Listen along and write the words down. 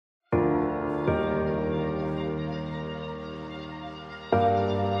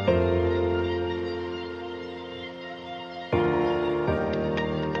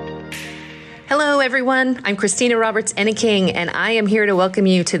Hello, everyone. I'm Christina Roberts-Enneking, and I am here to welcome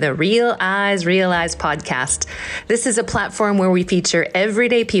you to the Real Eyes, Realize podcast. This is a platform where we feature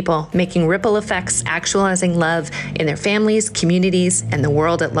everyday people making ripple effects, actualizing love in their families, communities, and the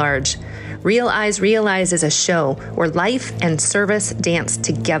world at large. Real Eyes, Realize is a show where life and service dance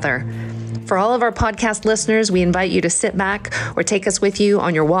together. For all of our podcast listeners, we invite you to sit back or take us with you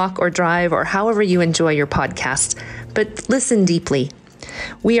on your walk or drive or however you enjoy your podcast. But listen deeply.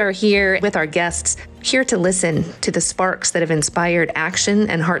 We are here with our guests, here to listen to the sparks that have inspired action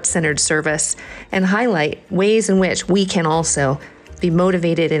and heart-centered service and highlight ways in which we can also be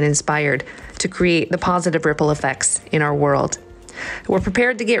motivated and inspired to create the positive ripple effects in our world. We're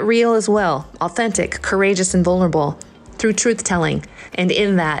prepared to get real as well, authentic, courageous, and vulnerable through truth-telling, and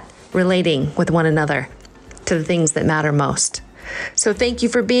in that, relating with one another to the things that matter most. So thank you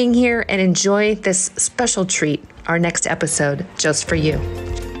for being here and enjoy this special treat, our next episode just for you.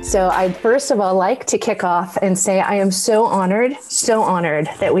 So I'd first of all like to kick off and say I am so honored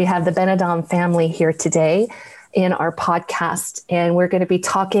that we have the Benedum family here today in our podcast. And we're going to be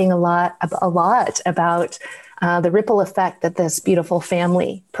talking a lot about the ripple effect that this beautiful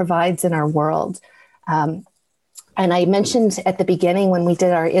family provides in our world. And I mentioned at the beginning when we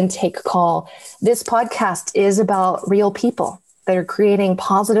did our intake call, this podcast is about real people that are creating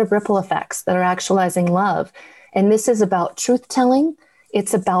positive ripple effects, that are actualizing love. And this is about truth-telling.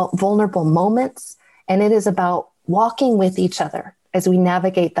 It's about vulnerable moments. And it is about walking with each other as we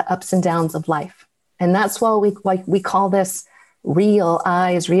navigate the ups and downs of life. And that's why we call this Real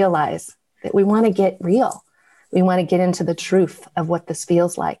Eyes, Realize, that we want to get real. We want to get into the truth of what this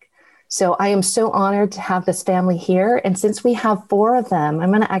feels like. So I am so honored to have this family here. And since we have 4 of them,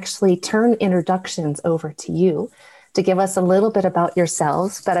 I'm going to actually turn introductions over to you to give us a little bit about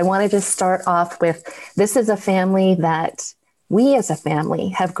yourselves. But I wanted to start off with, this is a family that we as a family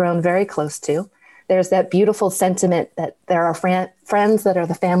have grown very close to. There's that beautiful sentiment that there are friends that are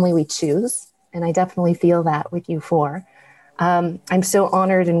the family we choose. And I definitely feel that with you 4. I'm so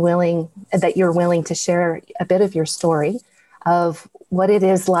honored and willing that you're willing to share a bit of your story of what it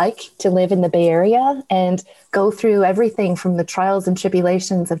is like to live in the Bay Area and go through everything from the trials and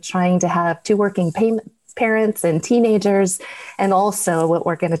tribulations of trying to have 2 working parents and teenagers. And also what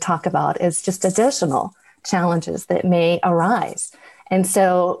we're going to talk about is just additional challenges that may arise. And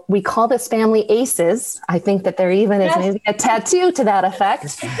so we call this family ACEs. I think that there even is maybe a tattoo to that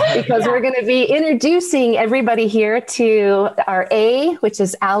effect, because we're going to be introducing everybody here to our A, which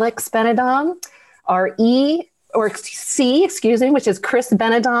is Alex Benedum, our C, which is Chris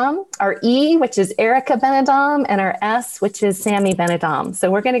Benedum, our E, which is Erica Benedum, and our S, which is Sammy Benedum.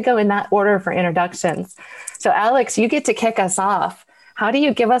 So we're going to go in that order for introductions. So Alex, you get to kick us off. How do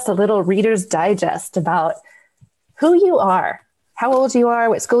you give us a little Reader's Digest about who you are, how old you are,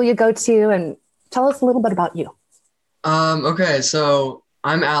 what school you go to, and tell us a little bit about you. Okay, so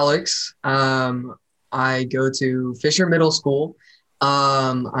I'm Alex. I go to Fisher Middle School.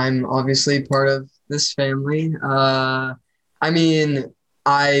 I'm obviously part of this family. I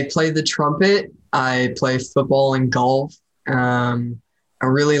play the trumpet. I play football and golf. I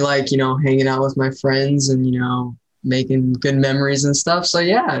really like, hanging out with my friends and, making good memories and stuff. So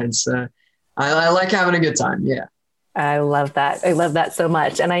yeah, it's, I like having a good time. Yeah. I love that. I love that so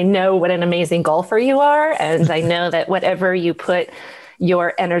much. And I know what an amazing golfer you are. And I know that whatever you put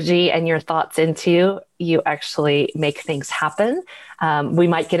your energy and your thoughts into, you actually make things happen. We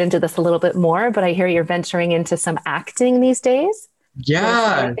might get into this a little bit more, but I hear you're venturing into some acting these days.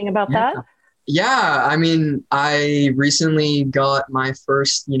 Yeah. Anything about that? Yeah. I recently got my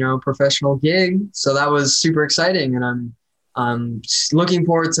first, professional gig. So that was super exciting. And I'm looking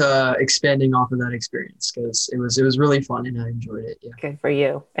forward to expanding off of that experience because it was really fun and I enjoyed it. Yeah. Good for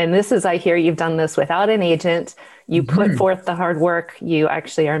you. And this is, I hear you've done this without an agent. You put forth the hard work. You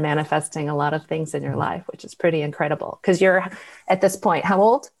actually are manifesting a lot of things in your life, which is pretty incredible. Because you're at this point, how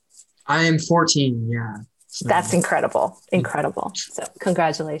old? I am 14. Yeah. So. That's incredible. Incredible. So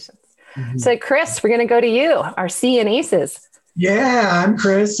congratulations. So Chris, we're going to go to you, our C in ACEs. Yeah, I'm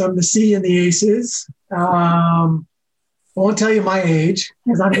Chris. I'm the C in the ACEs. I won't tell you my age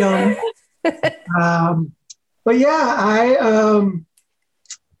because I'm young. But yeah, I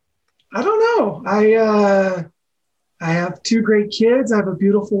don't know. I have 2 great kids. I have a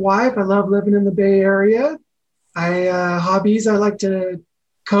beautiful wife. I love living in the Bay Area. Hobbies, I like to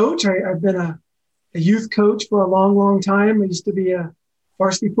coach. I've been a youth coach for a long, long time. I used to be a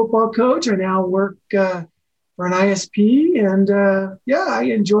varsity football coach. I now work for an ISP. And I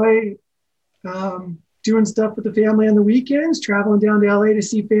enjoy doing stuff with the family on the weekends, traveling down to LA to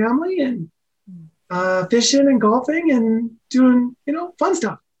see family and fishing and golfing and doing, fun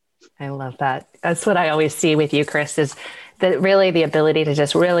stuff. I love that. That's what I always see with you, Chris, is that really the ability to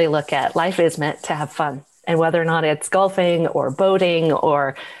just really look at life is meant to have fun. And whether or not it's golfing or boating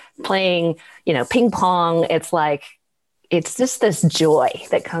or playing, ping pong, it's just this joy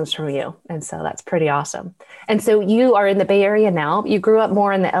that comes from you. And so that's pretty awesome. And so you are in the Bay Area now. You grew up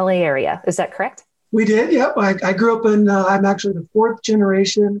more in the LA area. Is that correct? We did. Yep. I grew up I'm actually the fourth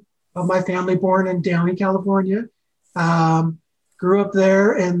generation of my family born in Downey, California. Grew up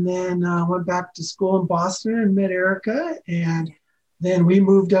there and then went back to school in Boston and met Erica. And then we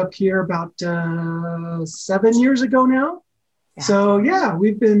moved up here about 7 years ago now. Yeah. So yeah,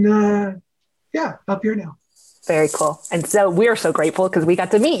 we've been, up here now. Very cool. And so we're so grateful because we got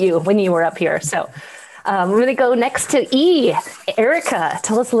to meet you when you were up here. So we're going to go next to E. Erica,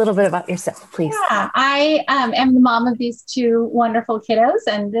 tell us a little bit about yourself, please. Yeah, I am the mom of these two wonderful kiddos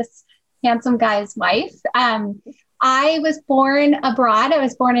and this handsome guy's wife. I was born abroad. I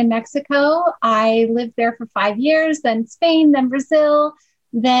was born in Mexico. I lived there for 5 years, then Spain, then Brazil,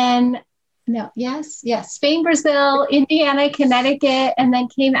 Spain, Brazil, Indiana, Connecticut, and then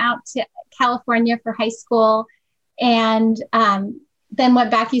came out to California for high school and then went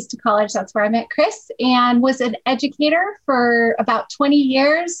back east to college. That's where I met Chris and was an educator for about 20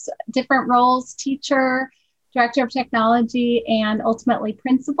 years, different roles, teacher, director of technology, and ultimately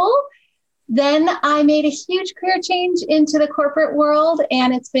principal. Then I made a huge career change into the corporate world,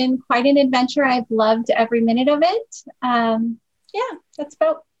 and it's been quite an adventure. I've loved every minute of it. That's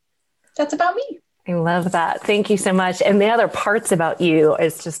about me. I love that. Thank you so much. And the other parts about you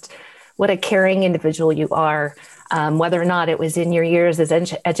is just what a caring individual you are. Whether or not it was in your years as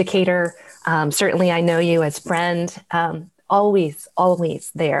educator, certainly I know you as friend, always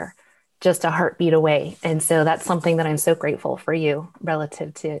there. Just a heartbeat away. And so that's something that I'm so grateful for you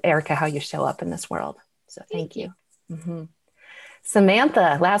relative to Erica, how you show up in this world. So thank you. Mm-hmm.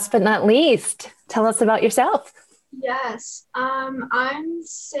 Samantha, last but not least, tell us about yourself. Yes, I'm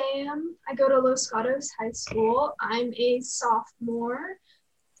Sam. I go to Los Gatos High School. I'm a sophomore.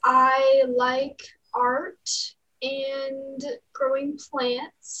 I like art and growing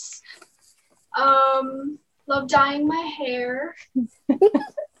plants. Love dyeing my hair.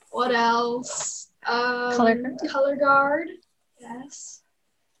 What else? Color guard. Yes.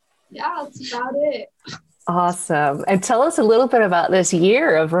 Yeah, that's about it. Awesome. And tell us a little bit about this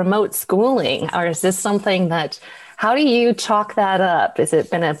year of remote schooling. Or is this something how do you chalk that up? Has it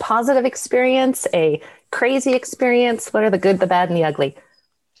been a positive experience, a crazy experience? What are the good, the bad, and the ugly?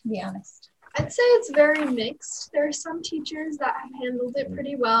 To be honest, I'd say it's very mixed. There are some teachers that have handled it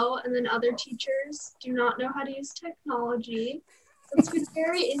pretty well, and then other teachers do not know how to use technology. It's been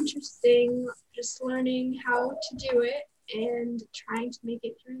very interesting just learning how to do it and trying to make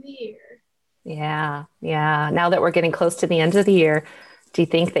it through the year. Yeah. Now that we're getting close to the end of the year, do you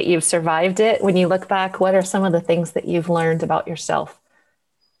think that you've survived it? When you look back, what are some of the things that you've learned about yourself?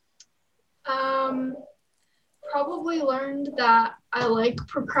 Probably learned that I like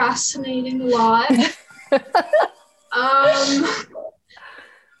procrastinating a lot.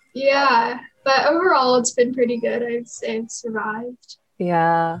 Yeah. But overall, it's been pretty good. I'd say I've survived.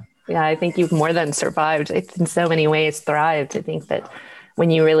 Yeah, I think you've more than survived. It's in so many ways thrived. I think that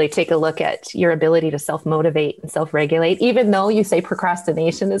when you really take a look at your ability to self-motivate and self-regulate, even though you say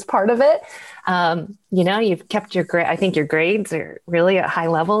procrastination is part of it, you've kept I think your grades are really at high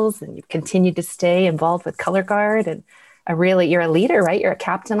levels and you've continued to stay involved with Color Guard and you're a leader, right? You're a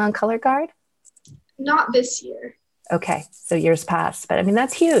captain on Color Guard? Not this year. Okay, so years past, but I mean,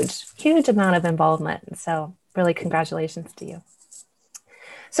 that's huge amount of involvement. So really congratulations to you.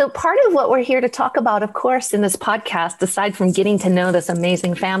 So part of what we're here to talk about, of course, in this podcast, aside from getting to know this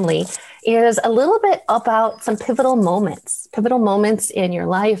amazing family, is a little bit about some pivotal moments in your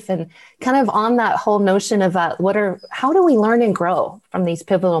life and kind of on that whole notion of how do we learn and grow from these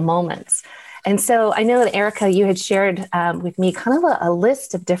pivotal moments? And so I know that Erica, you had shared with me kind of a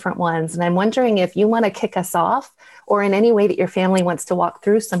list of different ones. And I'm wondering if you want to kick us off or in any way that your family wants to walk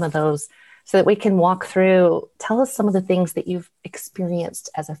through some of those so that we can walk through, tell us some of the things that you've experienced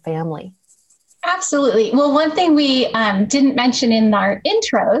as a family. Absolutely. Well, one thing we didn't mention in our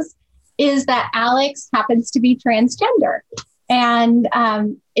intros is that Alex happens to be transgender. And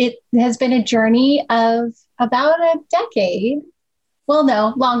it has been a journey of about a decade. Well,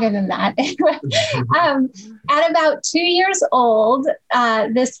 no, longer than that. At about 2 years old,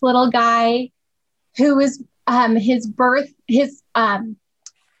 this little guy who was his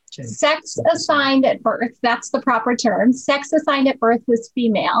sex assigned at birth, that's the proper term, sex assigned at birth was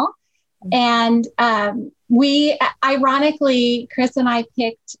female. And we, ironically, Chris and I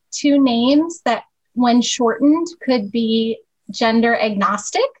picked two names that when shortened could be gender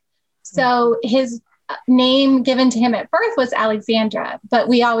agnostic. So his name given to him at birth was Alexandra, but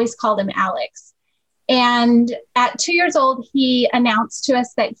we always called him Alex. And at 2 years old, he announced to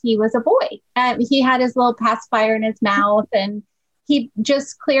us that he was a boy. He had his little pacifier in his mouth, and he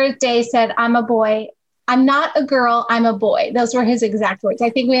just clear as day said, "I'm a boy. I'm not a girl. I'm a boy." Those were his exact words. I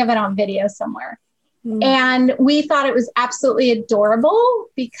think we have it on video somewhere. And we thought it was absolutely adorable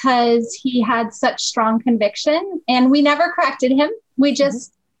because he had such strong conviction, and we never corrected him. We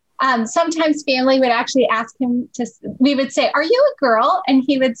just, sometimes family would actually ask him we would say, "Are you a girl?" And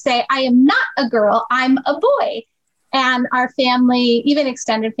he would say, "I am not a girl. I'm a boy." And our family, even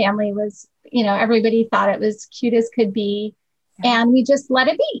extended family, was, everybody thought it was cute as could be. And we just let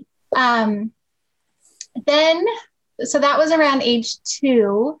it be. So that was around age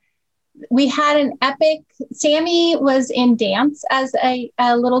 2. We had an epic, Sammy was in dance as a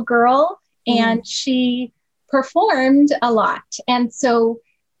little girl, and she performed a lot. And so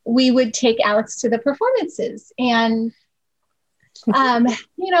we would take Alex to the performances, and,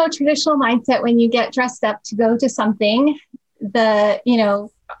 traditional mindset, when you get dressed up to go to something,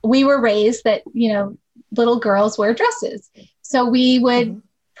 we were raised that, little girls wear dresses. So we would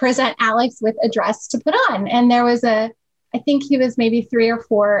present Alex with a dress to put on. And there was I think he was maybe 3 or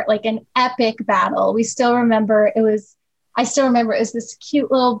 4, like an epic battle. I still remember it was this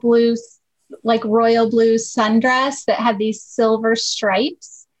cute little blue, like royal blue sundress that had these silver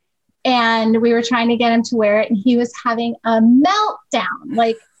stripes. And we were trying to get him to wear it. And he was having a meltdown,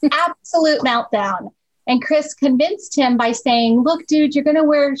 like absolute meltdown. And Chris convinced him by saying, "Look, dude, you're going to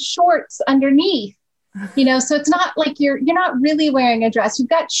wear shorts underneath. So it's not like you're not really wearing a dress. You've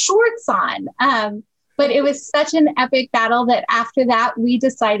got shorts on." But it was such an epic battle that after that, we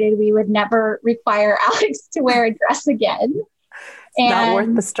decided we would never require Alex to wear a dress again. Not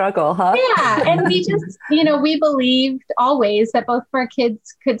worth the struggle, huh? Yeah. And we just, we believed always that both of our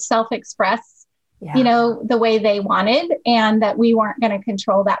kids could self-express, the way they wanted, and that we weren't going to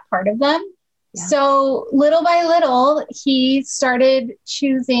control that part of them. Yeah. So little by little, he started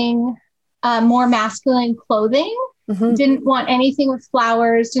choosing more masculine clothing. Didn't want anything with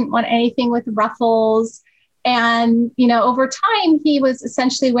flowers, didn't want anything with ruffles. And, over time, he was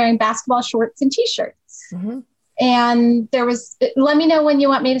essentially wearing basketball shorts and t-shirts. And let me know when you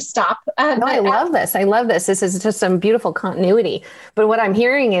want me to stop. No, I love this. This is just some beautiful continuity. But what I'm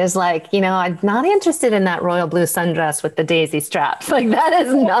hearing is I'm not interested in that royal blue sundress with the daisy straps. Like, that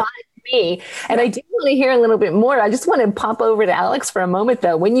is not me. And I do want to hear a little bit more. I just want to pop over to Alex for a moment,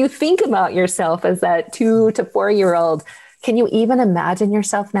 though. When you think about yourself as that 2 to 4 year old, can you even imagine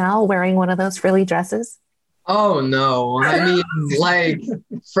yourself now wearing one of those frilly dresses? Oh no. I mean,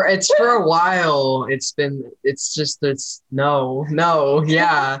 for a while,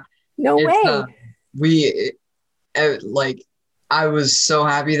 yeah. No way. I was so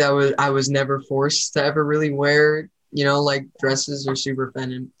happy that I was never forced to ever really wear dresses or super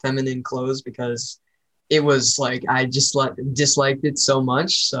feminine clothes, because it was I just disliked it so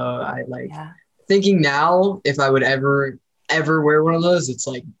much. So thinking now, if I would ever wear one of those, it's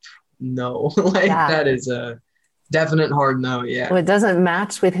no, that is a definite hard no. Yeah. Well, it doesn't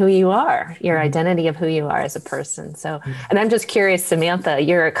match with who you are, your identity of who you are as a person. So, and I'm just curious, Samantha,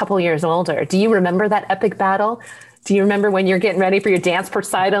 you're a couple years older. Do you remember that epic battle? Do you remember when you're getting ready for your dance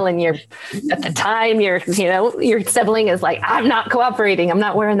recital and at the time your sibling is like, "I'm not cooperating. I'm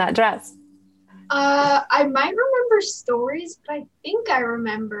not wearing that dress"? I might remember stories, but I think I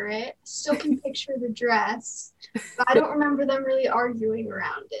remember it. Still can picture the dress, but I don't remember them really arguing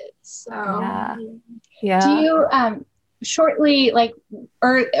around it. So yeah. Do you shortly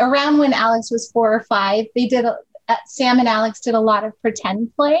or around when Alex was 4 or 5, they did Sam and Alex did a lot of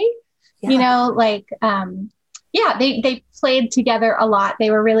pretend play. They played together a lot. They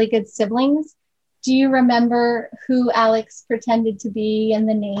were really good siblings. Do you remember who Alex pretended to be and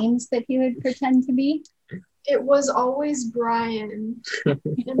the names that he would pretend to be? It was always Brian.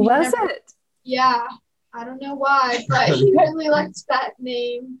 Was it? Yeah. I don't know why, but he really liked that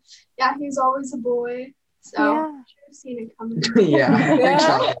name. Yeah, he's always a boy. So I should have seen it coming.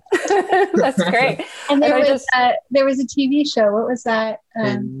 Yeah. That's great. And there was a TV show. What was that?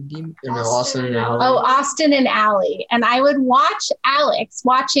 Austin and Ally. Oh, Austin and Ally. And I would watch Alex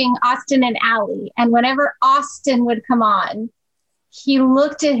watching Austin and Ally. And whenever Austin would come on, he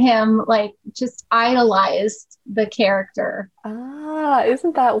looked at him just idolized the character.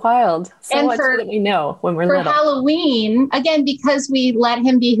 Isn't that wild? So much that we know when we're little. For Halloween, again, because we let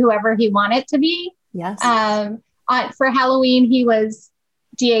him be whoever he wanted to be. Yes. For Halloween, he was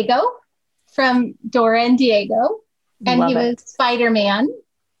Diego from Dora and Diego, and he was Spider-Man.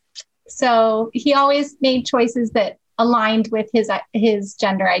 So he always made choices that aligned with his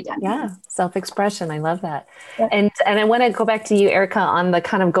gender identity. Yeah, self-expression. I love that. Yeah. And I want to go back to you, Erica, on the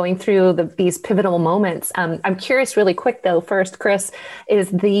kind of going through these pivotal moments. I'm curious really quick though, first, Chris, is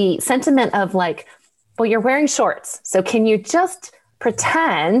the sentiment of like, well, you're wearing shorts. So can you just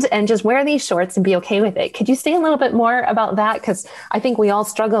pretend and just wear these shorts and be okay with it? Could you say a little bit more about that? Because I think we all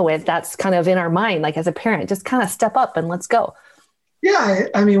struggle with that's kind of in our mind, like as a parent, just kind of step up and let's go. Yeah.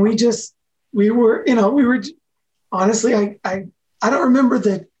 I mean, we were honestly, I don't remember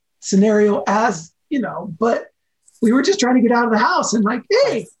the scenario as, but we were just trying to get out of the house and like,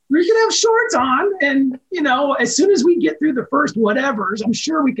 hey, we can have shorts on. And, as soon as we get through the first whatevers, I'm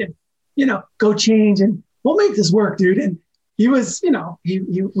sure we could, go change and we'll make this work, dude. And he was,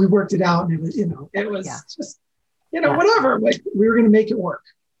 we worked it out and it was just, whatever, like we were going to make it work.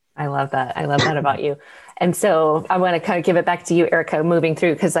 I love that. I love that about you. And so I want to kind of give it back to you, Erica, moving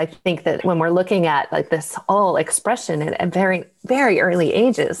through, because I think that when we're looking at like this whole expression at very, very early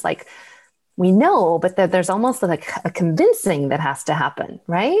ages, like we know, but that there's almost like a convincing that has to happen.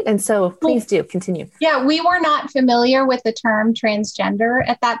 Right. And so please do continue. Yeah. We were not familiar with the term transgender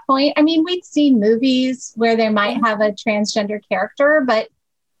at that point. I mean, we'd seen movies where they might have a transgender character, but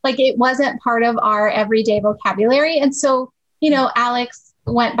like it wasn't part of our everyday vocabulary. And so, Alex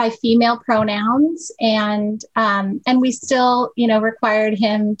went by female pronouns and we still, required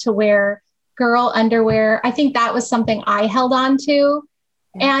him to wear girl underwear. I think that was something I held on to.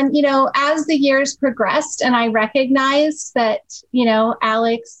 And, as the years progressed and I recognized that,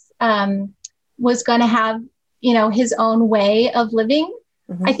 Alex was going to have, his own way of living.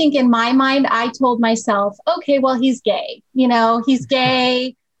 Mm-hmm. I think in my mind, I told myself, okay, well, he's gay, he's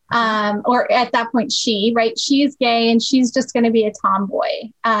gay. Or at that point, she's gay and she's just going to be a tomboy.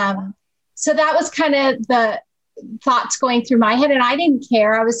 So that was kind of the thoughts going through my head and I didn't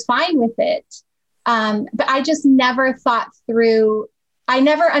care. I was fine with it. But I just never thought through, I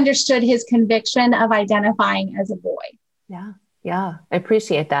never understood his conviction of identifying as a boy. Yeah. Yeah. I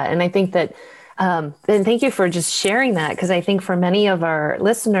appreciate that. And I think that, and thank you for just sharing that. Cause I think for many of our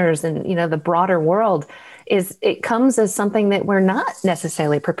listeners and, the broader world, it comes as something that we're not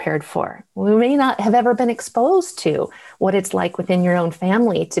necessarily prepared for. We may not have ever been exposed to what it's like within your own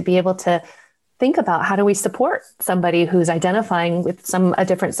family to be able to think about how do we support somebody who's identifying with a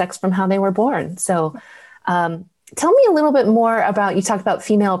different sex from how they were born. So tell me a little bit more about, you talked about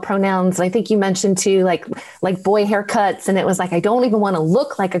female pronouns. I think you mentioned too, like boy haircuts. And it was like, I don't even want to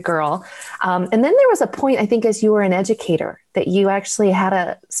look like a girl. And then there was a point, I think, as you were an educator, that you actually had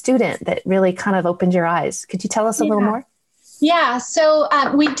a student that really kind of opened your eyes. Could you tell us a little more? Yeah. So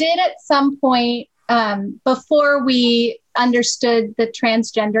we did at some point, before we understood the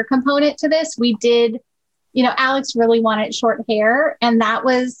transgender component to this, we did, Alex really wanted short hair. And that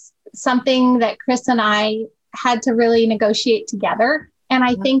was something that Chris and I had to really negotiate together. And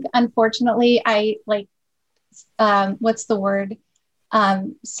I think, unfortunately, I what's the word?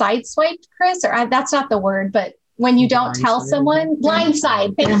 Sideswiped Chris, or that's not the word, but when you don't tell someone,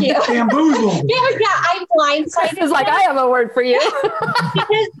 blindside. Thank you. Bamboozled. I blindsided. It's like, I have a word for you.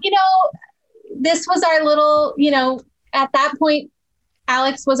 Because, this was our little, at that point,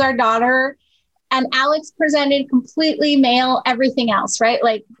 Alex was our daughter. And Alex presented completely male everything else, right?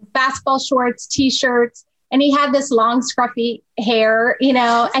 Like basketball shorts, T-shirts. And he had this long, scruffy hair,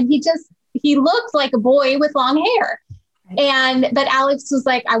 and he looked like a boy with long hair. But Alex was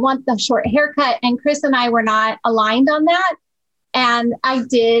like, I want the short haircut. And Chris and I were not aligned on that. And I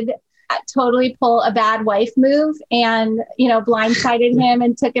did totally pull a bad wife move and, blindsided him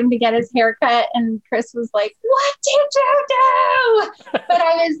and took him to get his haircut. And Chris was like, what did you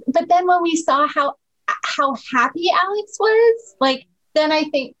do? But then when we saw how happy Alex was, like, then I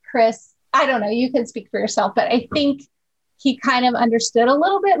think Chris, I don't know, you can speak for yourself, but I think he kind of understood a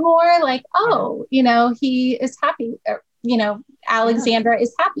little bit more like, he is happy, Alexandra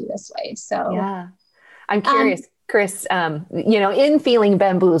is happy this way. So yeah, I'm curious, Chris, in feeling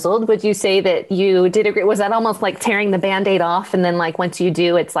bamboozled, would you say that you did agree? Was that almost like tearing the Band-Aid off? And then like, once you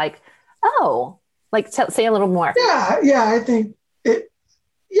do, it's like, oh, like say a little more. Yeah. I think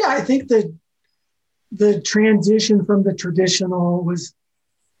the transition from the traditional was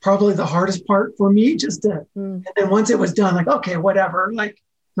probably the hardest part for me, and then once it was done, like, okay, whatever, like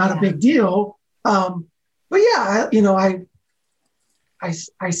not a big deal. But yeah,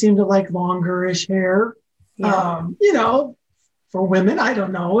 I seem to like longer-ish hair, for women, I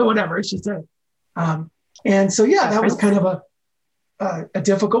don't know, whatever. It's just and so, yeah, that was kind of a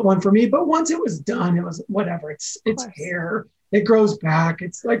difficult one for me, but once it was done, it was whatever. It's hair, it grows back.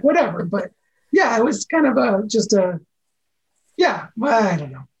 It's like, whatever. But yeah, it was kind of I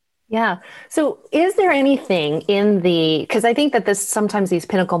don't know. Yeah. So is there anything because I think that sometimes these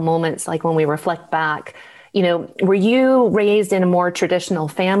pinnacle moments, like when we reflect back, were you raised in a more traditional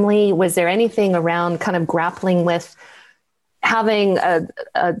family? Was there anything around kind of grappling with having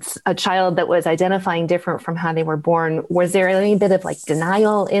a child that was identifying different from how they were born? Was there any bit of like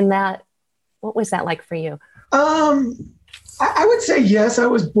denial in that? What was that like for you? I would say yes. I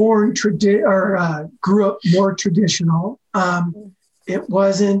was born grew up more traditional. It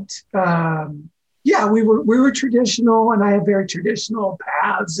wasn't. We were traditional, and I had very traditional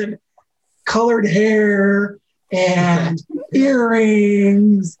paths and colored hair and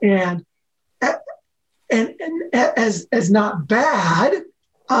earrings and as not bad.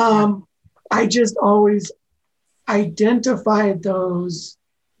 I just always identified those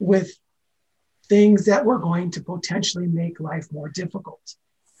with things that were going to potentially make life more difficult.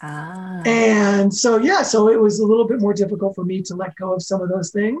 And so it was a little bit more difficult for me to let go of some of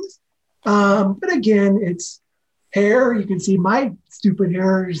those things. But again, it's hair. You can see my stupid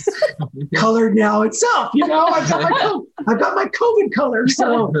hair is colored now itself. I've got my COVID color.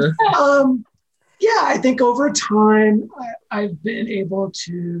 So I think over time I've been able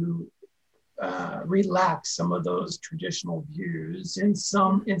to relax some of those traditional views in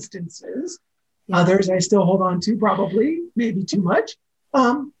some instances. Others I still hold on to, probably, maybe too much.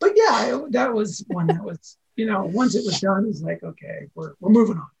 But that was one that was, once it was done, it was like, okay, we're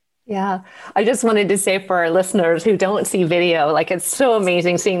moving on. Yeah. I just wanted to say for our listeners who don't see video, like it's so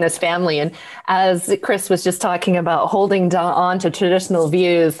amazing seeing this family. And as Chris was just talking about holding on to traditional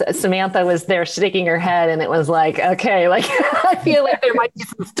views, Samantha was there shaking her head and it was like, okay, like I feel like there might be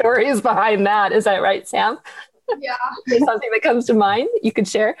some stories behind that. Is that right, Sam? Yeah. There's something that comes to mind you could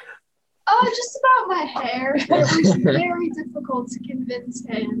share? Just about my hair. It was very difficult to convince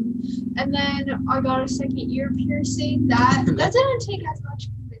him. And then I got a second ear piercing. That didn't take as much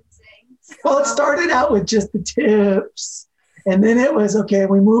convincing. So. Well, it started out with just the tips. And then it was, okay,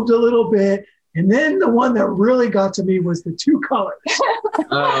 we moved a little bit. And then the one that really got to me was the two colors.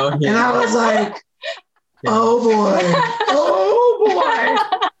 Oh, yeah. And I was like, oh boy.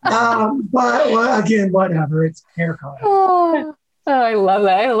 But again, whatever. It's hair color. Oh, I love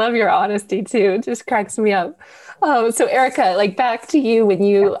that. I love your honesty too. It just cracks me up. So Erica, like back to you when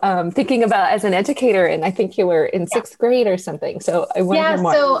you thinking about as an educator, and I think you were in sixth grade or something. So I want to hear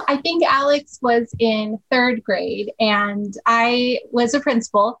more. So I think Alex was in third grade and I was a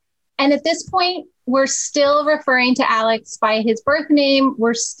principal. And at this point, we're still referring to Alex by his birth name.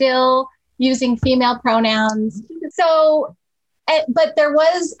 We're still using female pronouns. So, but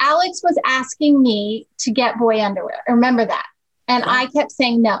Alex was asking me to get boy underwear. I remember that. And I kept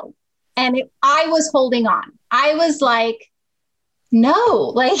saying no. And I was holding on. I was like,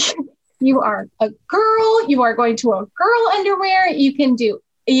 no, like you are a girl. You are going to a girl underwear. You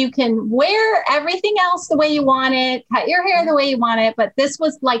can wear everything else the way you want it, cut your hair the way you want it. But this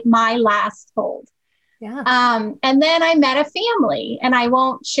was like my last hold. Yeah. And then I met a family, and I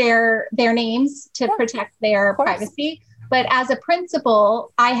won't share their names to protect their privacy. But as a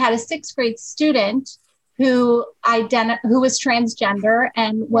principal, I had a sixth grade student who was transgender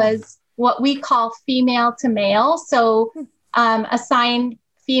and was what we call female to male. So assigned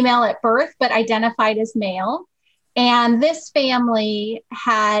female at birth, but identified as male. And this family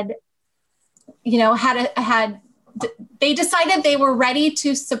they decided they were ready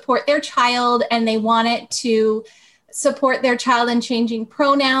to support their child, and they wanted to support their child in changing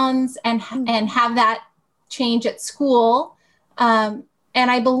pronouns and have that change at school. And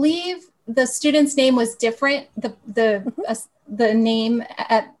I believe the student's name was different. The name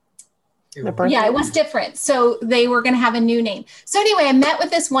at the birth. Yeah, it was different. So they were going to have a new name. So anyway, I met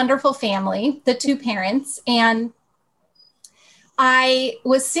with this wonderful family, the two parents, and I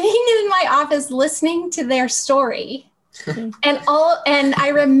was sitting in my office listening to their story. and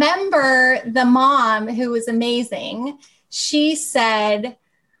I remember the mom, who was amazing. She said,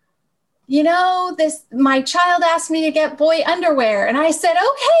 my child asked me to get boy underwear. And I said,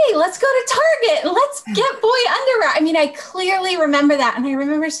 okay, let's go to Target and let's get boy underwear. I mean, I clearly remember that. And I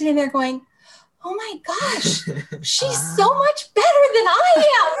remember sitting there going, oh my gosh, she's so much better than I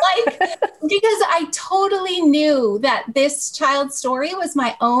am. Because I totally knew that this child's story was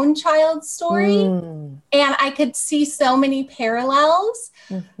my own child's story. And I could see so many parallels.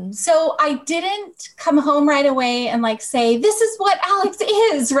 Mm-hmm. So I didn't come home right away and say, this is what Alex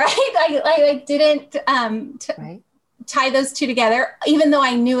is, right? I didn't tie those two together, even though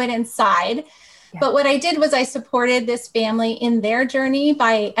I knew it inside. Yeah. But what I did was I supported this family in their journey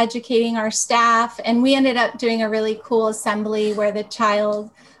by educating our staff. And we ended up doing a really cool assembly where the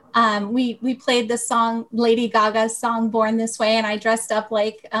child we played the song, Lady Gaga's song, Born This Way, and I dressed up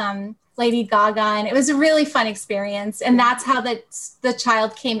like Lady Gaga, and it was a really fun experience. And that's how the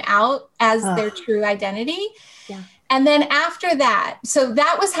child came out as their true identity. Yeah. And then after that, so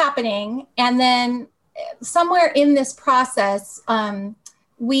that was happening. And then somewhere in this process,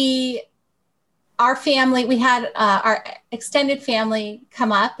 we had our extended family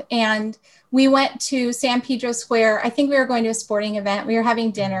come up, and we went to San Pedro Square. I think we were going to a sporting event. We were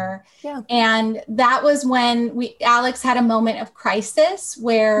having dinner. Yeah. And that was when Alex had a moment of crisis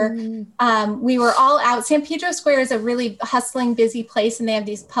where we were all out. San Pedro Square is a really hustling, busy place, and they have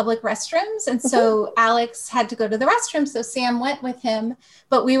these public restrooms. And so Alex had to go to the restroom. So Sam went with him,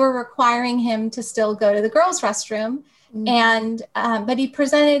 but we were requiring him to still go to the girls' restroom. And, but he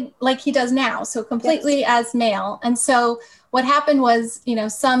presented like he does now. So completely as male. And so what happened was,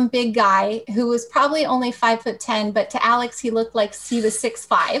 some big guy who was probably only 5'10", but to Alex, he looked like he was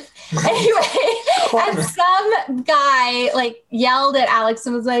 6'5". Anyway, and some guy like yelled at Alex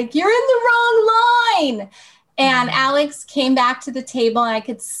and was like, "You're in the wrong line." And Alex came back to the table, and I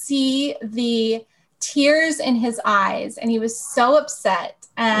could see the tears in his eyes, and he was so upset.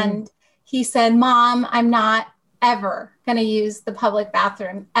 And he said, "Mom, I'm not ever going to use the public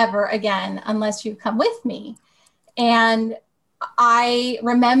bathroom ever again unless you come with me." And I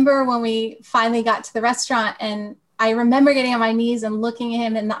remember when we finally got to the restaurant, and I remember getting on my knees and looking at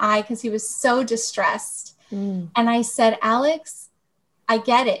him in the eye because he was so distressed. And I said, "Alex, I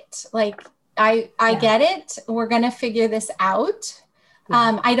get it. Like, I get it. We're going to figure this out."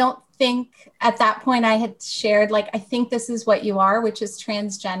 I don't think at that point I had shared, like, I think this is what you are, which is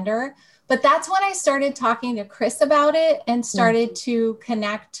transgender. But that's when I started talking to Chris about it and started to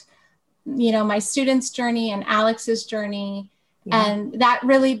connect, my students' journey and Alex's journey. And that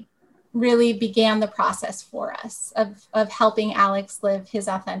really, really began the process for us of helping Alex live his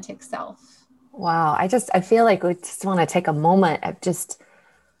authentic self. Wow. I feel like we just want to take a moment of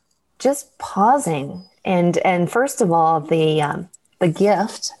just pausing. And first of all, the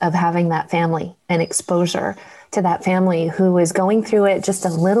gift of having that family and exposure to that family who is going through it just a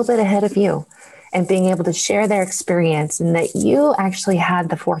little bit ahead of you, and being able to share their experience, and that you actually had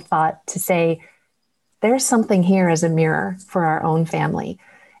the forethought to say, there's something here as a mirror for our own family,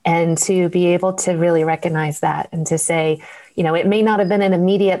 and to be able to really recognize that and to say, it may not have been an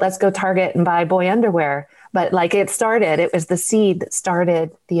immediate, let's go Target and buy boy underwear, but like it was the seed that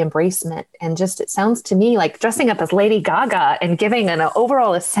started the embracement. And just, it sounds to me like dressing up as Lady Gaga and giving an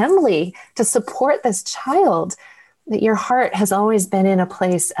overall assembly to support this child, that your heart has always been in a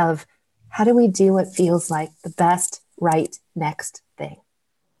place of, how do we do what feels like the best, right, next thing?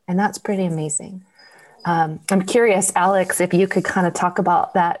 And that's pretty amazing. I'm curious, Alex, if you could kind of talk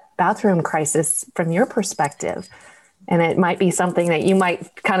about that bathroom crisis from your perspective. And it might be something that you might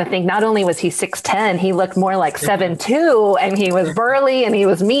kind of think, not only was he 6'10", he looked more like 7'2", and he was burly and he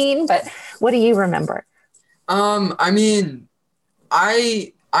was mean, but what do you remember? I mean,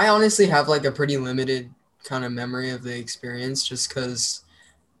 I honestly have like a pretty limited kind of memory of the experience, just because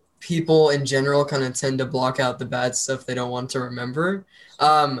people in general kind of tend to block out the bad stuff they don't want to remember.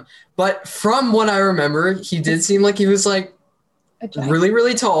 But from what I remember, he did seem like he was like really,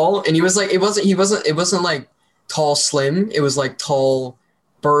 really tall, and he was like, it wasn't like tall, slim. It was like tall,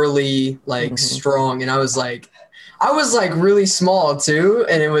 burly, like strong. And I was like really small too.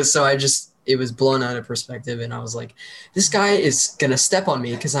 And it was blown out of perspective. And I was like, this guy is going to step on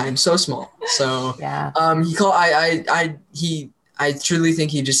me because I am so small. So, I truly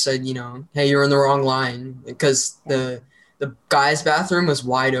think he just said, hey, you're in the wrong line, because the guy's bathroom was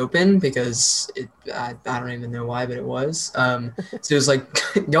wide open because I don't even know why, but it was. So it was like,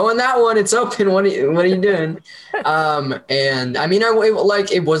 go in that one, it's open. What are you doing? And I mean,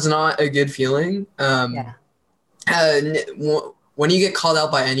 it was not a good feeling. When you get called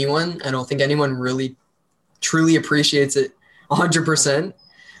out by anyone, I don't think anyone really truly appreciates it 100%.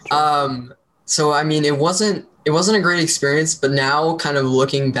 So, I mean, it wasn't a great experience, but now kind of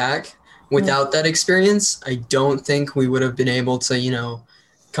looking back, without that experience, I don't think we would have been able to,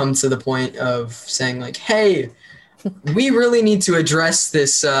 come to the point of saying like, hey, we really need to address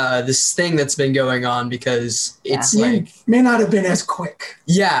this thing that's been going on, because it's may not have been as quick.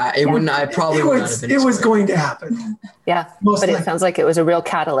 Yeah, it wouldn't. I probably would not have been. It was going to happen. Yeah, but it sounds like it was a real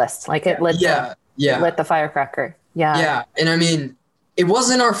catalyst. Like it lit the firecracker. Yeah. Yeah, and I mean, it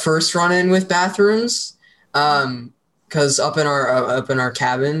wasn't our first run-in with bathrooms. Because up in our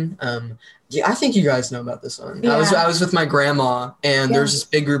cabin, I think you guys know about this one. Yeah. I was with my grandma, and there's this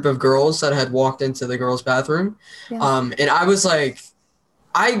big group of girls that had walked into the girls' bathroom, and I was like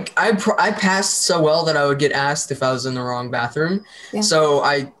I passed so well that I would get asked if I was in the wrong bathroom. Yeah. So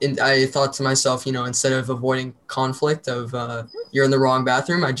I thought to myself, instead of avoiding conflict of you're in the wrong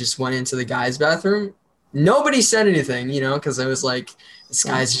bathroom, I just went into the guy's bathroom. Nobody said anything, because I was like, this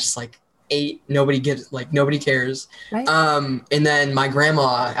guy's just like 8. Nobody cares. Right. And then my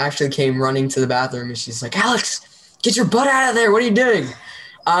grandma actually came running to the bathroom and she's like, Alex, get your butt out of there. What are you doing?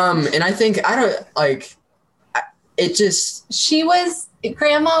 And I think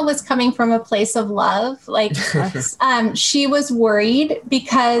Grandma was coming from a place of love. Like, she was worried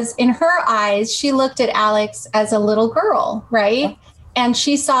because in her eyes, she looked at Alex as a little girl, right? And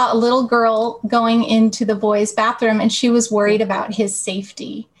she saw a little girl going into the boys' bathroom and she was worried about his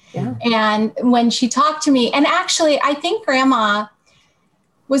safety. Yeah. And when she talked to me, and actually, I think Grandma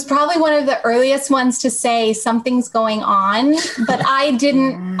was probably one of the earliest ones to say something's going on, but I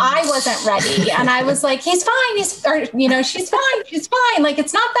wasn't ready. And I was like, he's fine. She's fine. She's fine. Like,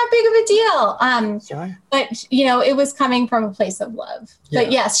 it's not that big of a deal. Sure. But, it was coming from a place of love. Yeah.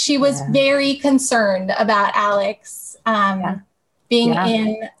 But yes, she was very concerned about Alex being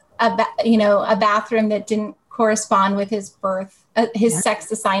in a bathroom that didn't correspond with his birth, his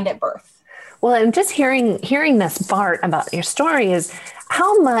sex assigned at birth. Well, and just hearing this part about your story is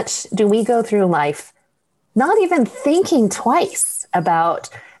how much do we go through life not even thinking twice about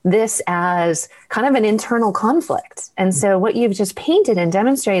this as kind of an internal conflict. And so what you've just painted and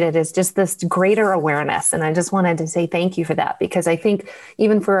demonstrated is just this greater awareness. And I just wanted to say thank you for that, because I think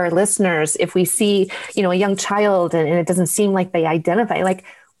even for our listeners, if we see, a young child and it doesn't seem like they identify, like,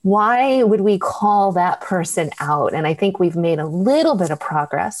 why would we call that person out? And I think we've made a little bit of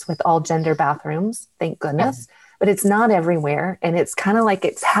progress with all gender bathrooms, thank goodness, but it's not everywhere. And it's kind of like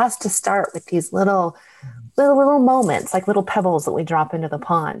it has to start with these little moments, like little pebbles that we drop into the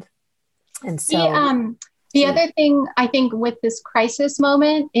pond. And so the other thing I think with this crisis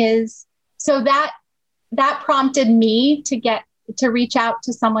moment is, so that prompted me to reach out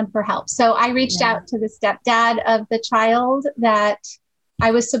to someone for help. So I reached out to the stepdad of the child that I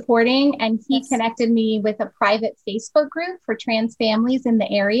was supporting, and he connected me with a private Facebook group for trans families in the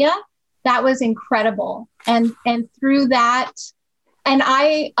area. That was incredible. And through that, and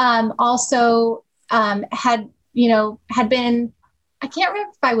I also had been, I can't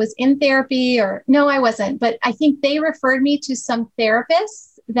remember if I was in therapy or no, I wasn't, but I think they referred me to some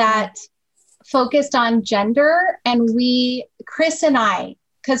therapists that focused on gender. And Chris and I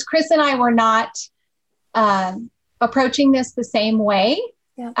were not approaching this the same way.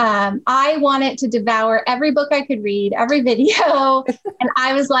 Yeah. I wanted to devour every book I could read, every video. And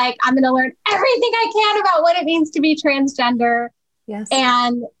I was like, I'm going to learn everything I can about what it means to be transgender. Yes.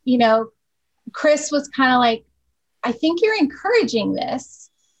 And, Chris was kind of like, I think you're encouraging this.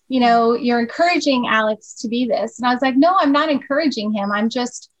 You're encouraging Alex to be this. And I was like, no, I'm not encouraging him. I'm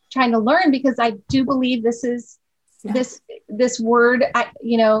just trying to learn, because I do believe this is this word,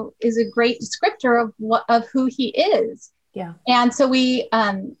 is a great descriptor of who he is. Yeah. And so we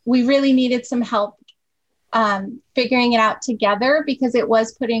really needed some help figuring it out together, because it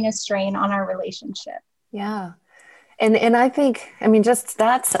was putting a strain on our relationship. Yeah. And I think, just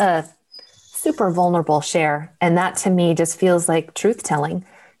that's a super vulnerable share. And that to me just feels like truth telling,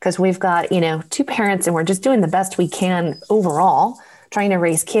 because we've got, 2 parents and we're just doing the best we can overall, trying to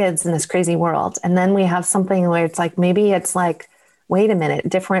raise kids in this crazy world. And then we have something where it's like, maybe it's like, wait a minute,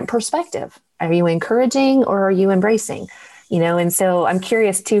 different perspective. Are you encouraging or are you embracing? And so I'm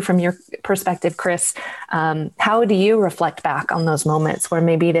curious too, from your perspective, Chris, how do you reflect back on those moments where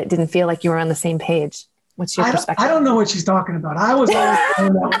maybe it didn't feel like you were on the same page? What's your perspective? I don't know what she's talking about. I was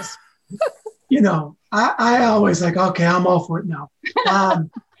always, I always like, okay, I'm all for it now.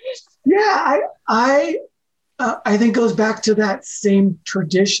 I think goes back to that same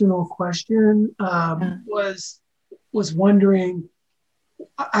traditional question. Was wondering,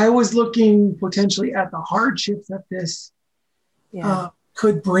 I was looking potentially at the hardships that this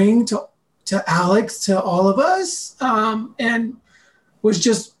could bring to Alex, to all of us, and was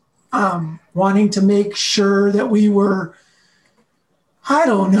just wanting to make sure that we were, I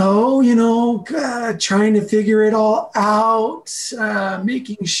don't know, trying to figure it all out,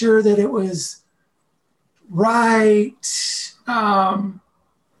 making sure that it was right. And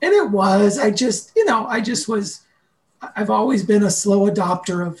it was, I've always been a slow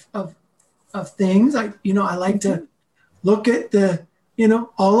adopter of things. I like to look at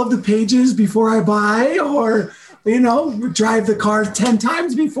all of the pages before I buy, or, drive the car 10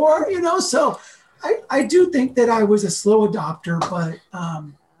 times before, so I do think that I was a slow adopter, but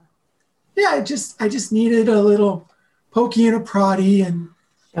I just needed a little pokey and a proddy, and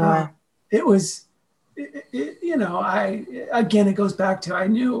it was again, it goes back to, I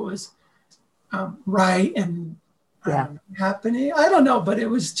knew it was right and happening. I don't know, but I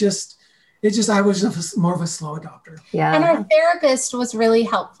was just more of a slow adopter. Yeah. And our therapist was really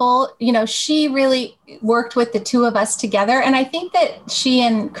helpful. She really worked with the two of us together. And I think that she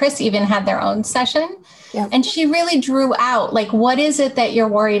and Chris even had their own session. Yeah. And she really drew out, like, what is it that you're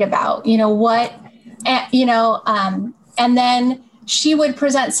worried about? And then she would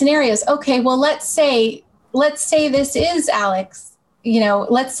present scenarios. Okay, well, let's say this is Alex,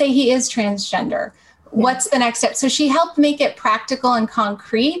 let's say he is transgender. What's the next step? So she helped make it practical and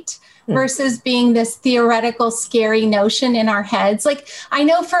concrete versus being this theoretical, scary notion in our heads. Like, I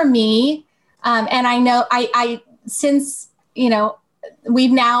know for me, and I know since,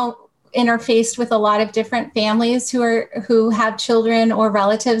 we've now interfaced with a lot of different families who have children or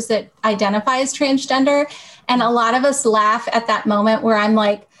relatives that identify as transgender. And a lot of us laugh at that moment where I'm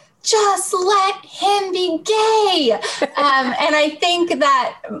like, just let him be gay. And I think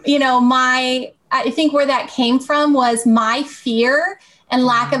that, I think where that came from was my fear and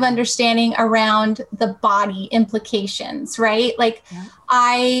lack of understanding around the body implications, right? Like,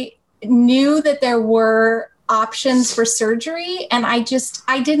 I knew that there were options for surgery, and I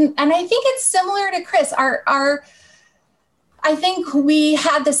didn't, and I think it's similar to Chris. I think we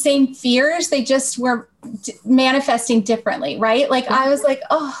had the same fears. They just were manifesting differently, right? Like, I was like,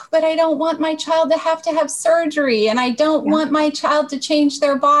 oh, but I don't want my child to have surgery, and I don't want my child to change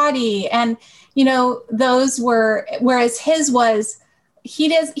their body. And, those were, whereas his was, he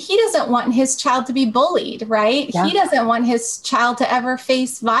doesn't want his child to be bullied, right? Yeah. He doesn't want his child to ever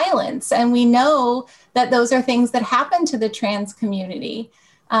face violence. And we know that those are things that happen to the trans community.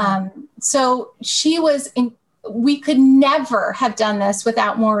 So we could never have done this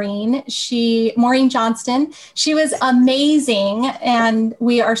without Maureen. Maureen Johnston, she was amazing. And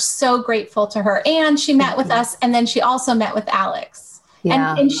we are so grateful to her. And she met with us. And then she also met with Alex.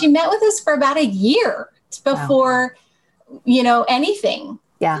 Yeah. And she met with us for about a year before, anything.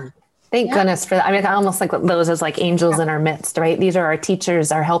 Yeah. Thank goodness for that. I mean, I almost like those as like angels in our midst, right? These are our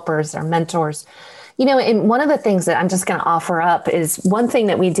teachers, our helpers, our mentors. And one of the things that I'm just going to offer up is one thing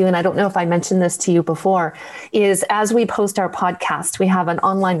that we do, and I don't know if I mentioned this to you before, is as we post our podcast, we have an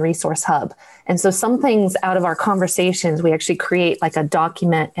online resource hub. And so some things out of our conversations, we actually create like a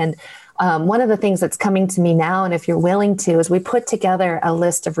document. And one of the things that's coming to me now, and if you're willing to, is we put together a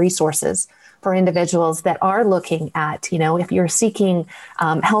list of resources for individuals that are looking at, if you're seeking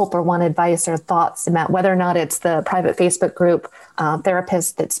help or want advice or thoughts about whether or not it's the private Facebook group,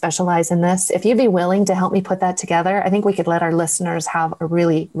 therapists that specialize in this. If you'd be willing to help me put that together, I think we could let our listeners have a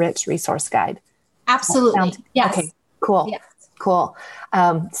really rich resource guide. Absolutely. Yes. Okay, cool. Yes. Cool.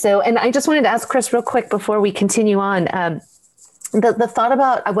 And I just wanted to ask Chris real quick before we continue on. The thought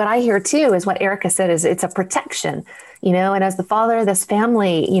about what I hear too is what Erica said is it's a protection, and as the father of this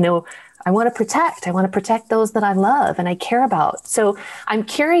family, I want to protect those that I love and I care about. So I'm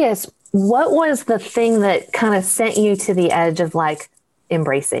curious, what was the thing that kind of sent you to the edge of like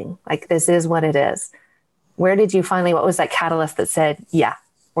embracing, like, this is what it is? Where did you finally, what was that catalyst that said, yeah,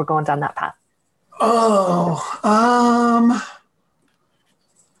 we're going down that path?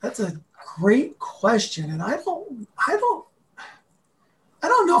 That's a great question. And I don't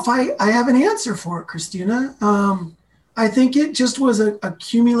know if I have an answer for it, Christina. I think it just was an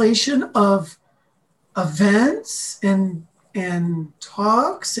accumulation of events and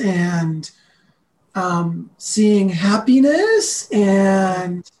talks and seeing happiness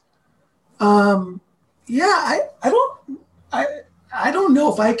and I don't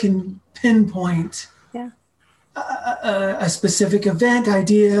know if I can pinpoint a specific event,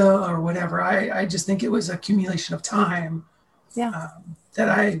 idea, or whatever. I just think it was accumulation of time that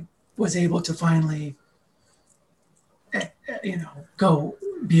I was able to finally go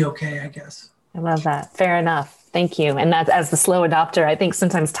be okay, I guess. I love that. Fair enough. Thank you. And that's, as the slow adopter, I think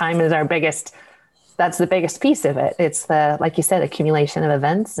sometimes time is that's the biggest piece of it. It's the, like you said, accumulation of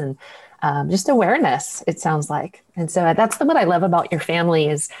events and just awareness, it sounds like. And so that's what I love about your family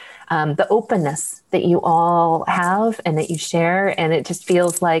is the openness that you all have and that you share. And it just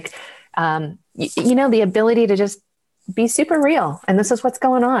feels like, the ability to just be super real. And this is what's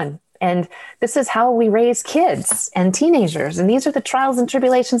going on. And this is how we raise kids and teenagers. And these are the trials and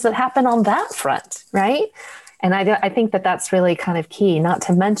tribulations that happen on that front, right? And I think that that's really kind of key. Not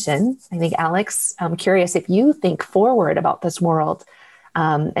to mention, I think, Alex, I'm curious if you think forward about this world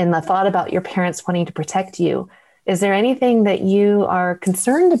and the thought about your parents wanting to protect you. Is there anything that you are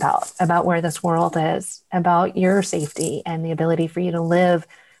concerned about where this world is, about your safety and the ability for you to live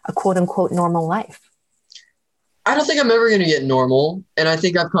a quote unquote normal life? I don't think I'm ever going to get normal. And I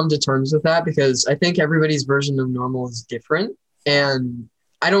think I've come to terms with that because I think everybody's version of normal is different. And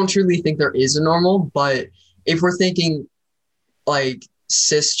I don't truly think there is a normal, but if we're thinking like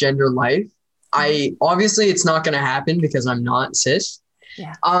cisgender life, obviously it's not going to happen because I'm not cis.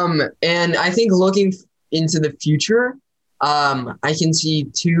 Yeah. And I think looking into the future, I can see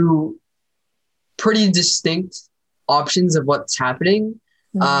two pretty distinct options of what's happening.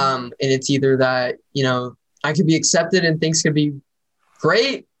 And it's either that, you know, I could be accepted and things could be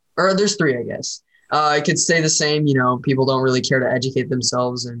great, or there's three, I guess. I could stay the same, you know, people don't really care to educate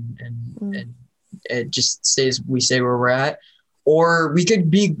themselves and it just we stay where we're at. Or we could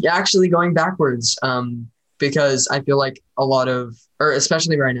be actually going backwards because I feel like or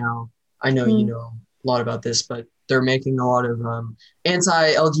especially right now, I know you know a lot about this, but they're making a lot of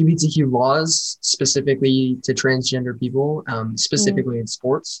anti-LGBTQ laws specifically to transgender people, specifically in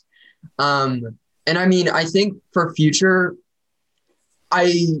sports. And I mean, I think for future,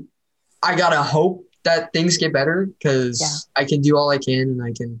 I gotta hope that things get better because I can do all I can and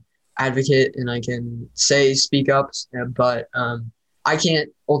I can advocate and I can speak up, but I can't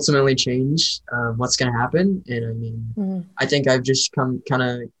ultimately change what's going to happen. And I mean, I think I've just come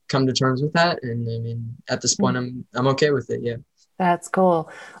to terms with that. And I mean, at this point, I'm okay with it. Yeah. That's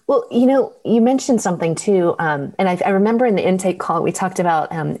cool. Well, you know, you mentioned something too. And I remember in the intake call, we talked about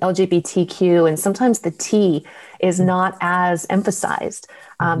LGBTQ, and sometimes the T is not as emphasized.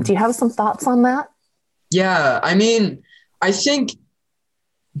 Do you have some thoughts on that? Yeah. I mean, I think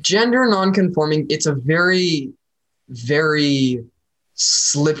gender nonconforming, it's a very, very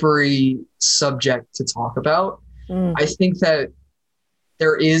slippery subject to talk about. I think that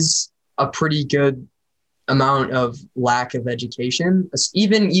there is a pretty good amount of lack of education,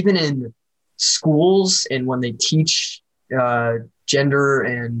 even in schools and when they teach gender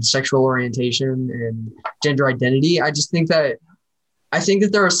and sexual orientation and gender identity. I think that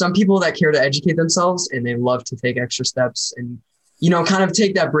there are some people that care to educate themselves and they love to take extra steps and, you know, kind of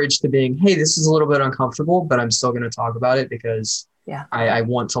take that bridge to being, hey, this is a little bit uncomfortable, but I'm still going to talk about it because I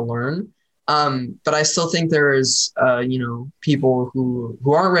want to learn. But I still think there is, you know, people who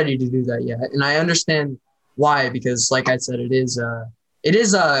aren't ready to do that yet. And I understand why, because like I said, it is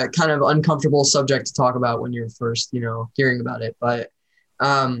a kind of uncomfortable subject to talk about when you're first, you know, hearing about it. But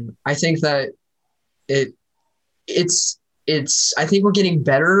I think that I think we're getting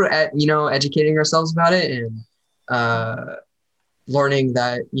better at, you know, educating ourselves about it and learning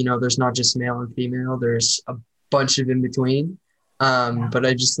that, you know, there's not just male and female, there's a bunch of in between. But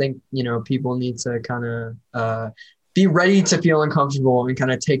I just think, you know, people need to kind of be ready to feel uncomfortable and kind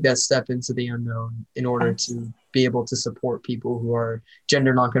of take that step into the unknown in order to be able to support people who are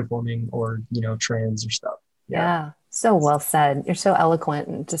gender nonconforming or, you know, trans or stuff. Yeah. So well said. You're so eloquent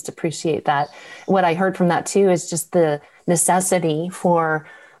and just appreciate that. What I heard from that too is just the necessity for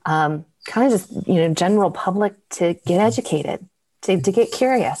kind of just, you know, general public to get educated, to get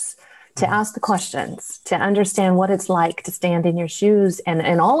curious, to ask the questions, to understand what it's like to stand in your shoes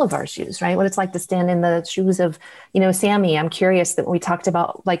and all of our shoes, right? What it's like to stand in the shoes of, you know, Sammy. I'm curious that we talked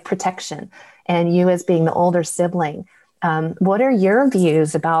about like protection and you as being the older sibling. What are your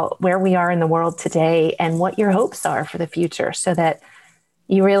views about where we are in the world today and what your hopes are for the future so that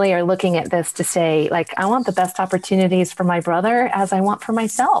you really are looking at this to say, like, I want the best opportunities for my brother as I want for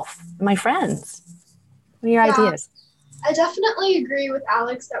myself, my friends. What are your ideas? I definitely agree with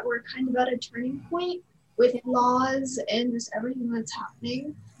Alex that we're kind of at a turning point with laws and just everything that's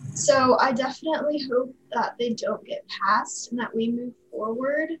happening. So I definitely hope that they don't get passed and that we move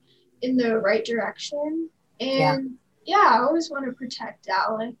forward in the right direction. And I always want to protect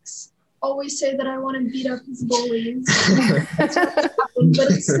Alex. Always say that I want to beat up his bullies. That's what happened,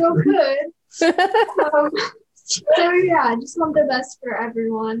 but it's so good. So I just want the best for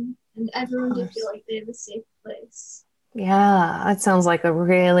everyone and everyone to feel like they have a safe place. Yeah, that sounds like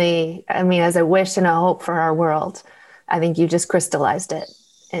as a wish and a hope for our world. I think you just crystallized it.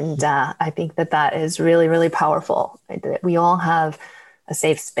 And I think that is really, really powerful, right? That we all have a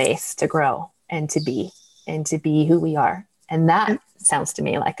safe space to grow and to be who we are. And that sounds to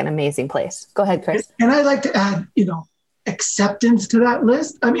me like an amazing place. Go ahead, Chris. And I'd like to add, you know, acceptance to that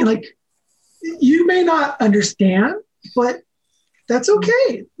list. I mean, like, you may not understand, but that's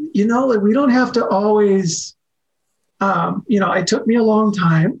okay. You know, like, we don't have to always, you know, it took me a long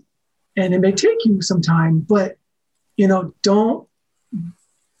time and it may take you some time, but, you know, don't,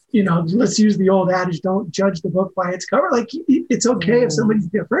 you know, let's use the old adage, don't judge the book by its cover. Like, it's okay if somebody's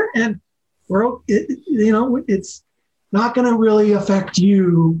different and you know, it's not going to really affect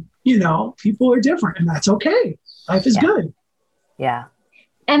you. You know, people are different and that's okay. Life is good. Yeah.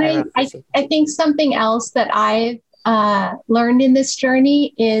 And I think something else that I've learned in this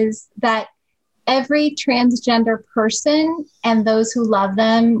journey is that every transgender person and those who love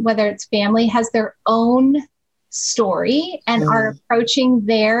them, whether it's family, has their own story and are approaching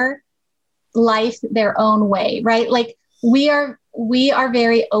their life their own way, right? Like we are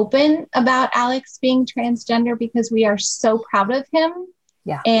very open about Alex being transgender because we are so proud of him.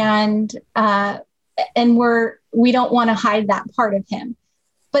 Yeah. And we don't want to hide that part of him.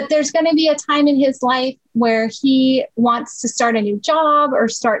 But there's going to be a time in his life where he wants to start a new job or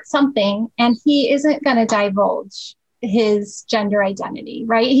start something, and he isn't going to divulge his gender identity,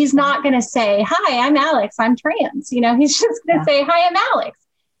 right? He's not going to say, hi, I'm Alex, I'm trans. He's just going to say, hi, I'm Alex.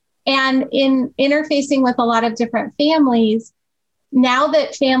 And in interfacing with a lot of different families, now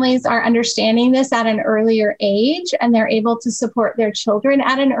that families are understanding this at an earlier age and they're able to support their children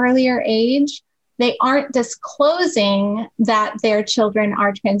at an earlier age, they aren't disclosing that their children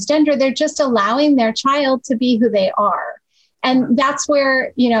are transgender. They're just allowing their child to be who they are. And that's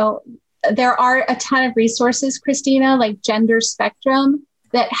where, there are a ton of resources, Christina, like Gender Spectrum,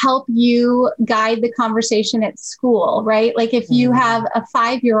 that help you guide the conversation at school, right? Like if you have a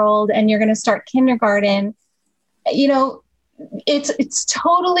 5-year-old and you're going to start kindergarten, it's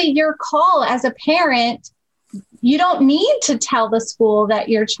totally your call as a parent. You don't need to tell the school that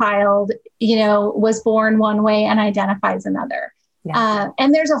your child, was born one way and identifies another. Yeah.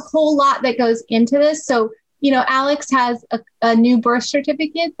 And there's a whole lot that goes into this. So, Alex has a new birth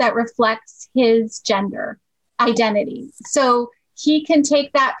certificate that reflects his gender identity. So he can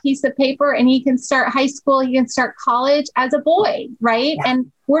take that piece of paper and he can start high school, he can start college as a boy, right? Yeah.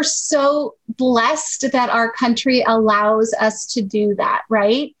 And we're so blessed that our country allows us to do that,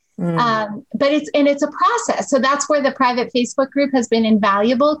 right? But it's a process. So that's where the private Facebook group has been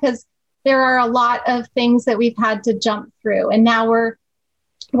invaluable, because there are a lot of things that we've had to jump through. And now we're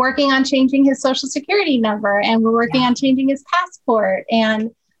working on changing his social security number, and we're working on changing his passport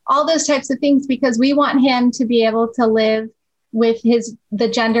and all those types of things, because we want him to be able to live with the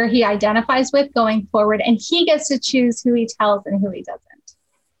gender he identifies with going forward. And he gets to choose who he tells and who he doesn't.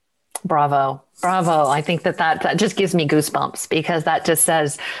 Bravo. I think that just gives me goosebumps, because that just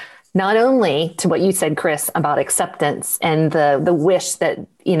says, not only to what you said, Chris, about acceptance and the wish that,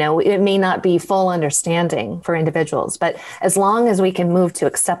 it may not be full understanding for individuals, but as long as we can move to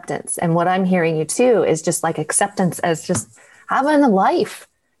acceptance. And what I'm hearing you too is just like acceptance as just having a life,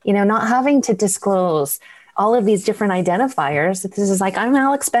 not having to disclose all of these different identifiers. This is like, I'm